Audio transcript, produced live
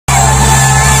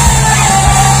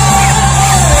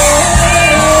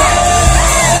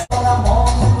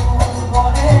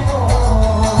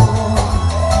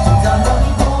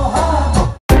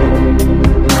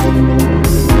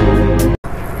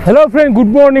Hello friend,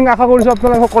 good morning. আশা কৰিছো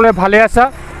আপোনালোক সকলে ভালে আছে।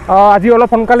 আজি অলপ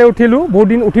সোনকালে উঠিলো, বহুত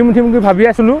দিন উঠিম কি ভাবি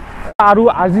আছিলো আৰু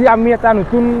আজি আমি এটা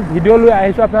নতুন ভিডিও লৈ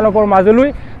আহিছো আপোনালোকৰ মাজলৈ।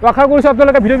 তো আশা কৰিছো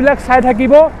আপোনালোকে ভিডিওবিলাক চাই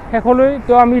থাকিব শেষলৈ।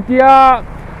 তো আমি এতিয়া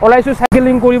ওলাইছো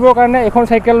সাইকেলিং কৰিবৰ কাৰণে। এখন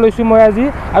সাইকেল লৈছো মই আজি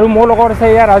আৰু মোৰ লগত আছে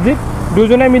ইয়াৰ ৰাজীৱ।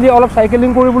 দুজনে মিলি অলপ সাইকেলিং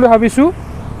কৰিবলৈ ভাবিছো।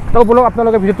 তো বলক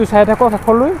আপোনালোকে ভিডিওটো চাই থাকক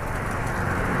শেষলৈ।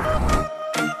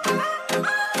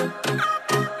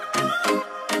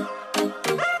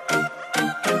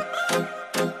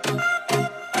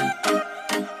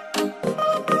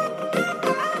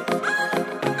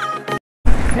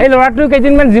 এই লৰাটো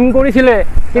কেইদিনমান জিম কৰিছিলে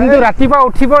কিন্তু ৰাতিপুৱা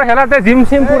উঠিবৰ হেলাতে জিম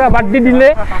সিম পুৰা বাদ দি দিলে।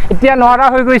 এতিয়া নৰা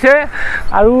হৈ গৈছে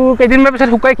আৰু কেইদিনমান পিছত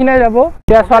শুকাই খিনাই যাব।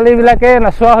 এতিয়া ছোৱালীবিলাকে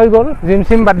নাচোৱা হৈ গ'ল জিম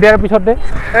সিম বাদ দিয়াৰ পিছতে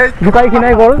শুকাই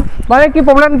খিনাই গ'ল। মানে কি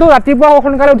প্ৰব্লেমটো ৰাতিপুৱা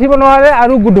সোনকালে উঠিব নোৱাৰে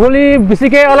আৰু গধূলি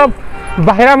বেছিকৈ অলপ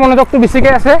বাহিৰা মনোযোগটো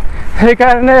বেছিকৈ আছে,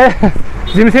 সেইকাৰণে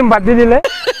জিম সিম বাদ দি দিলে।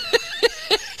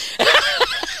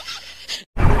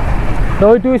 তো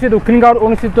এইটো হৈছে দক্ষিণ গাঁৱত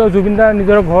অনুষ্ঠিত জুবিনদাৰ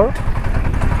নিজৰ ঘৰ।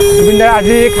 জুবিনদাৰ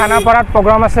আজি খানাপাৰাত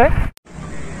প্ৰগ্ৰাম আছে।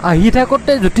 আহি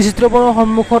থাকোঁতে জ্যোতি চিত্ৰপথৰ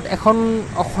সন্মুখত এখন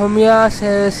অসমীয়া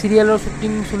চিৰিয়েলৰ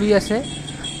শ্বুটিং চলি আছে।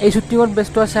 এই শ্বুটিঙত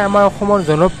ব্যস্ত আছে আমাৰ অসমৰ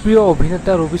জনপ্ৰিয়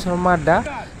অভিনেতা ৰবি শৰ্মা দা।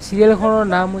 চিৰিয়েলখনৰ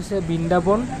নাম হৈছে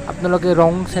বৃন্দাবন। আপোনালোকে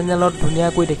ৰং চেনেলত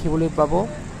ধুনীয়াকৈ দেখিবলৈ পাব।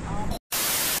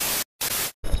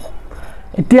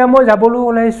 এতিয়া মই যাবলৈ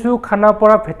ওলাইছোঁ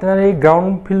খানাপাৰা ভেটেনাৰী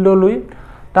গ্ৰাউণ্ড ফিল্ডলৈ।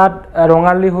 তাত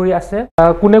ৰঙালী হৈ আছে,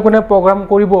 কোনে কোনে প্ৰগ্ৰাম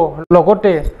কৰিব,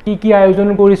 লগতে কি আয়োজন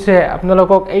কৰিছে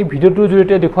আপোনালোকক এই ভিডিওটোৰ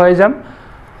জৰিয়তে দেখুৱাই যাম।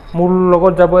 মোৰ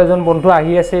লগত যাব এজন বন্ধু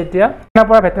আহি আছে। এতিয়া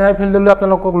খানাপাৰা ভেটেনাৰী ফিল্ডলৈ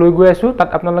আপোনালোকক লৈ গৈ আছোঁ। তাত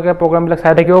আপোনালোকে প্ৰগ্ৰামবিলাক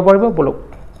চাই থাকিব পাৰিব। বলক।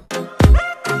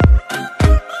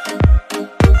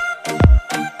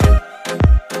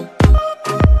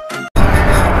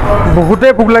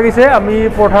 বহুতেই ভোক লাগিছে। আমি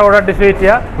পৰঠা অৰ্ডাৰ দিছোঁ,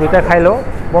 এতিয়া দুইটা খাই লওঁ।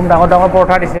 বম ডাঙৰ ডাঙৰ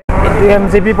পৰঠা দিছে। এইটো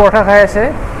MJP পৰঠা খাই আছে,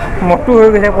 মটো হৈ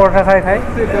গৈছে পৰঠা খাই খাই।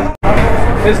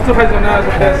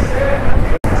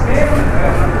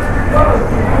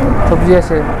 চব্জি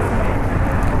আছে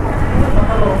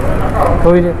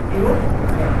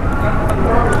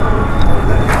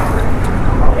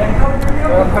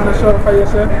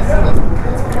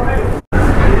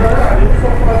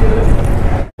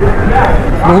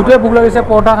বহুতে ভোক লাগিছে।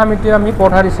 পৰঠা খাম এতিয়া। আমি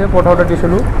পৰঠা দিছে, পৰঠা অৰ্ডাৰ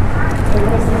দিছিলোঁ।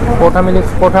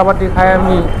 পৰঠা পাতি খাই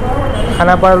আমি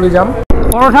খানাপাৰালৈ যাম।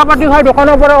 পৰঠা পাতি খাই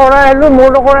দোকানৰ পৰা অৰ্ডাৰ আহিলোঁ। মোৰ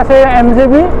লগত আছে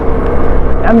MJP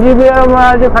আৰু মই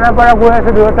আজি খানাপাৰা গৈ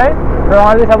আছোঁ দুয়োটাই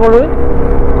ৰঙালী চাবলৈ।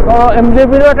 তো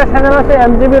MJPৰো এটা চেনেল আছে,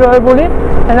 MJP ৰয় বুলি।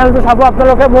 চেনেলটো চাব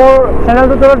আপোনালোকে। মোৰ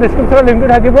চেনেলটোৰ তলত ডিছক্ৰিপশ্যনত লিংকটো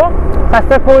থাকিব,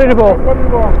 ছাবস্ক্ৰাইব কৰি দিব।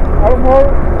 আৰু মোৰ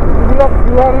যিবিলাক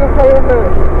ভিউৱাৰ্ছ চাই আছে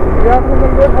ইয়াক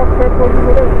ছাবস্ক্ৰাইব কৰি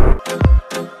দিব।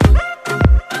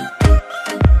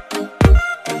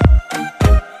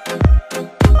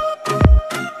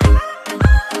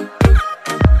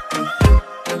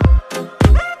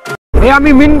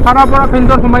 আমি মেইন খানাপাৰা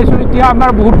ফিল্ডত সোমাইছোঁ। এতিয়া আমাৰ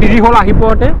বহুত দেৰি হ'ল আহি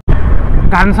পোৱাতে।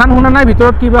 গান চান শুনা নাই,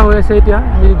 ভিতৰত কিবা হৈ আছে এতিয়া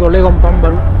আমি গ'লে গম পাম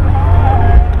বাৰু।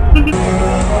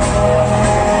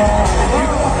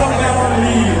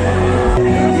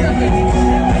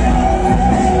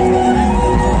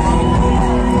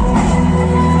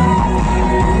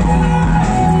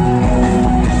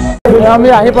 আমি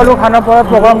আহি পালোঁ খানাপাৰাত।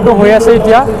 প্ৰগ্ৰামটো হৈ আছে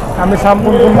এতিয়া। আমি চাম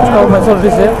কোন কোন মেছেজ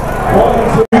দিছে।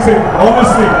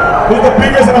 With the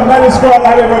biggest and baddest crowd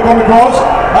I've ever come across.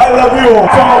 I love you all.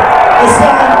 From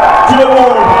Assam to the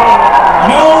world.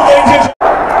 Now, ladies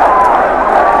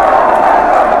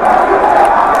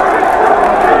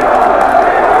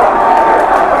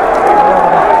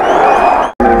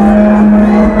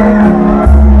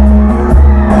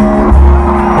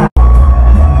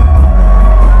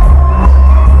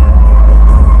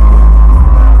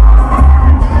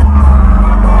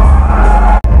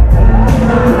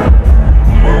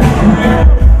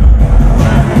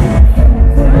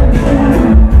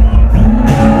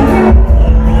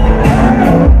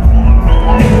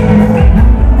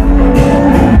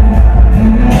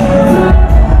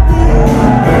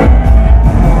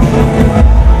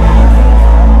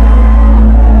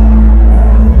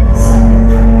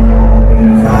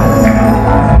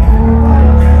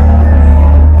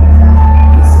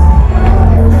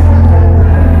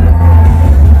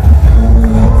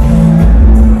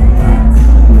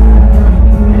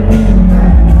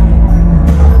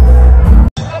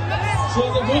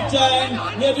and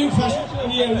we are doing fashion show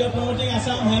here. We are promoting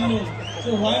Assam handloom. So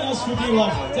why not Shruti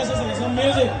one? Just a second. Some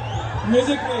music.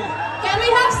 Music please. Can we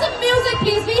have some music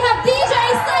please? We have DJ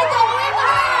Santanu in the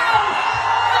house.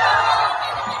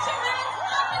 Put your hands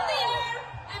up in the air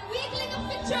and we click a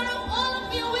picture of all of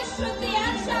you with Shruti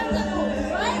and Santanu.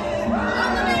 Right? On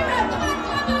the name of the man,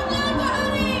 come on,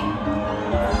 Bahari.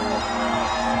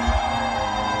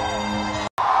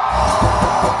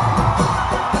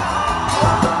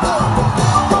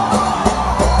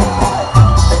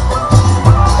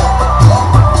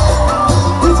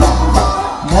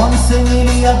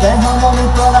 দেহমনি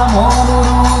তৰা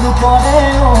মনুৰ কৰে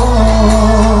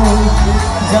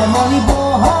জাননী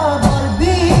বহাগৰ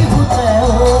বিহুতে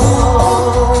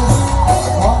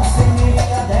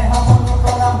দেহমনি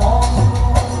তৰা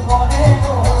মনুৰ কৰে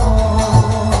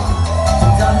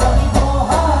জাননী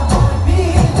বহাগৰ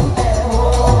বিহুতে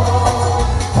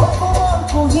অসমৰ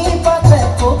কুঁহি পাতে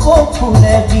কপৌ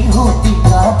ফুলে বিহু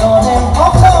টিকা দৰে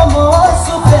অসমৰ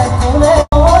চুকে কোনে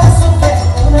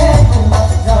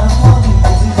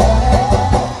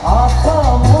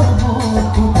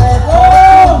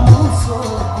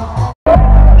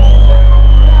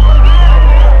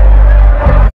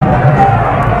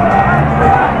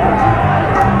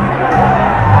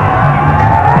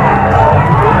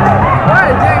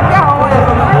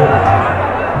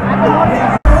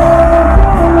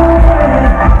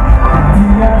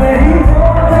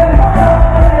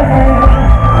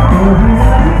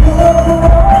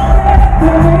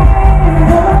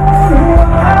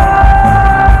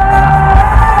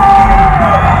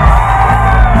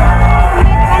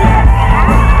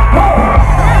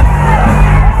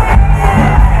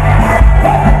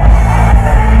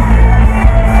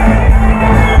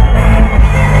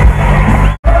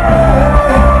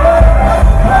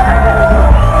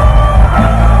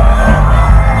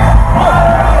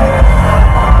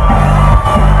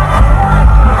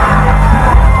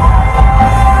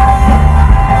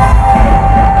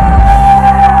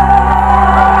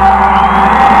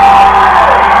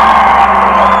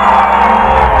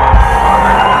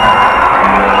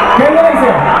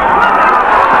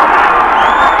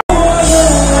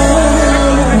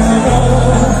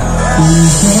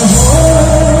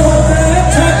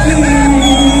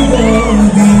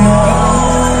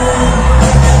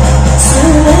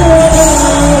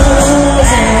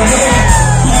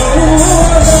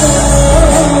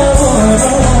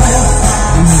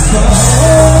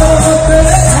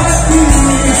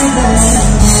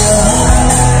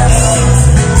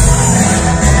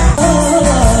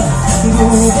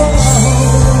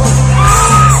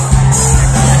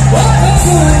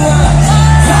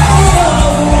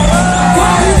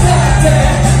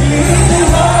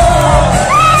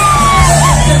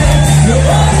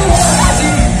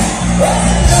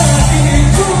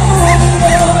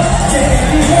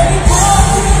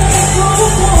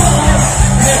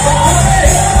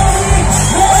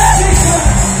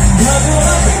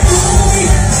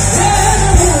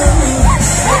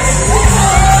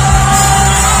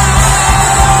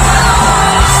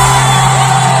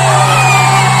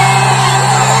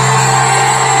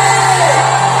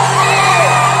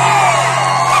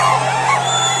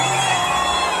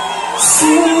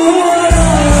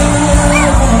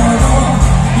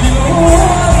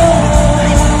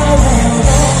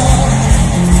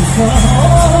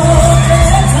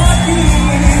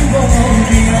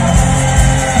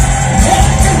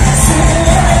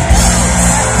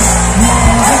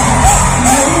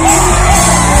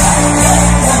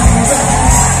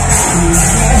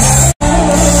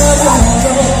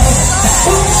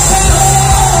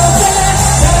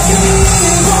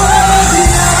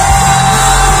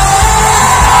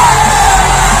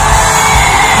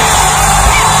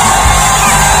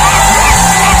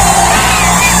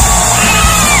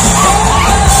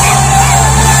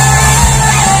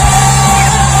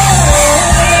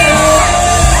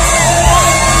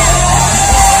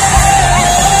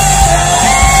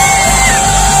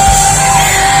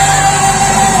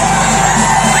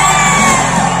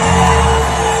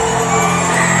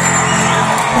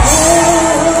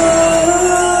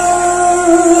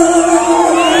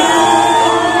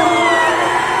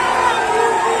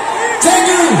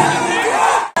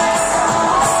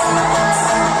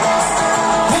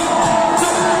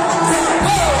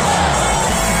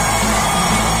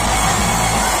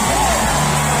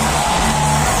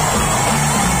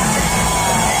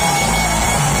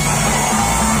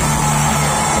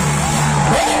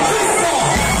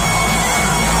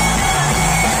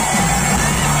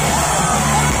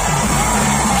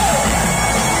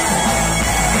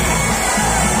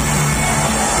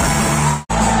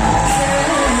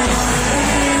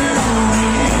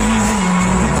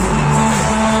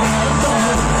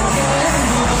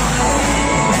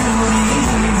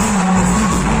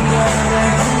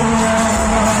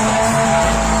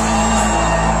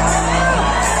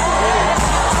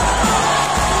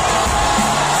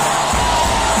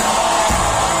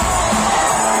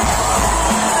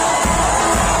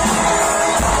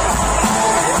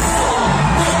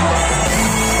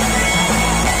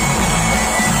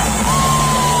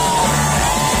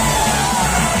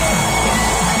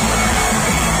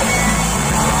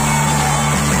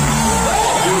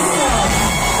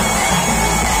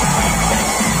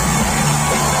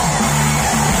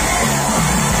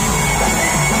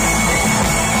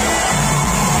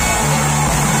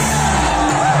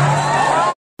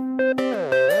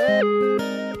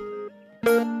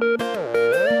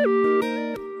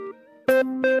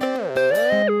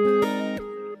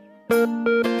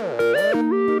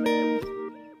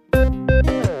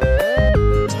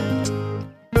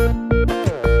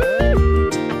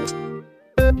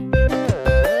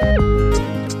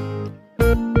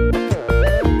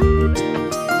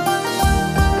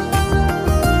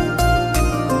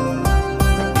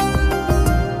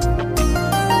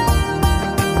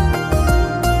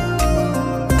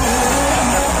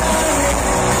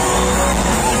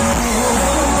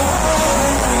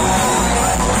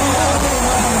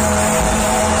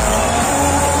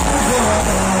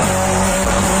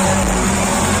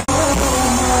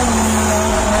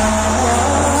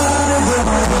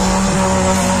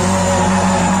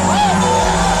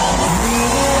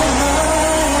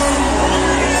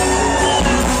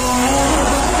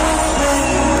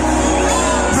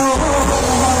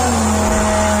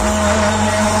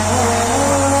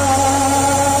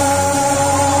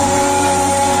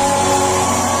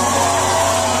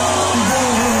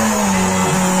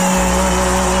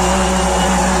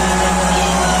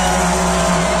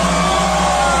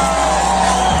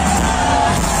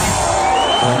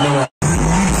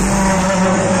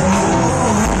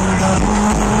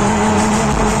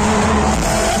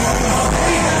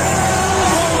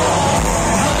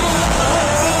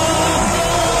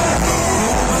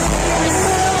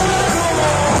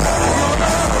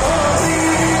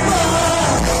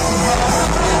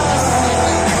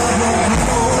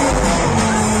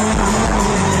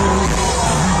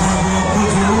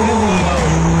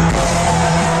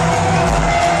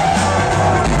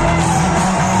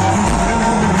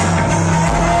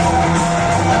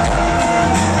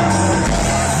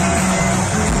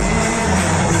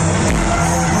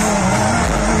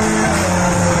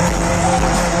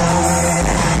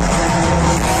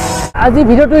আজি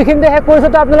ভিডিঅ'টো এইখিনিতে শেষ কৰিছোঁ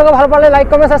তো আপোনালোকে ভাল পালে লাইক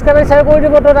কমেণ্ট ছাবস্ক্ৰাইব শ্বেয়াৰ কৰি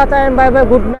দিব তো tata bye bye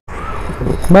good night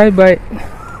bye bye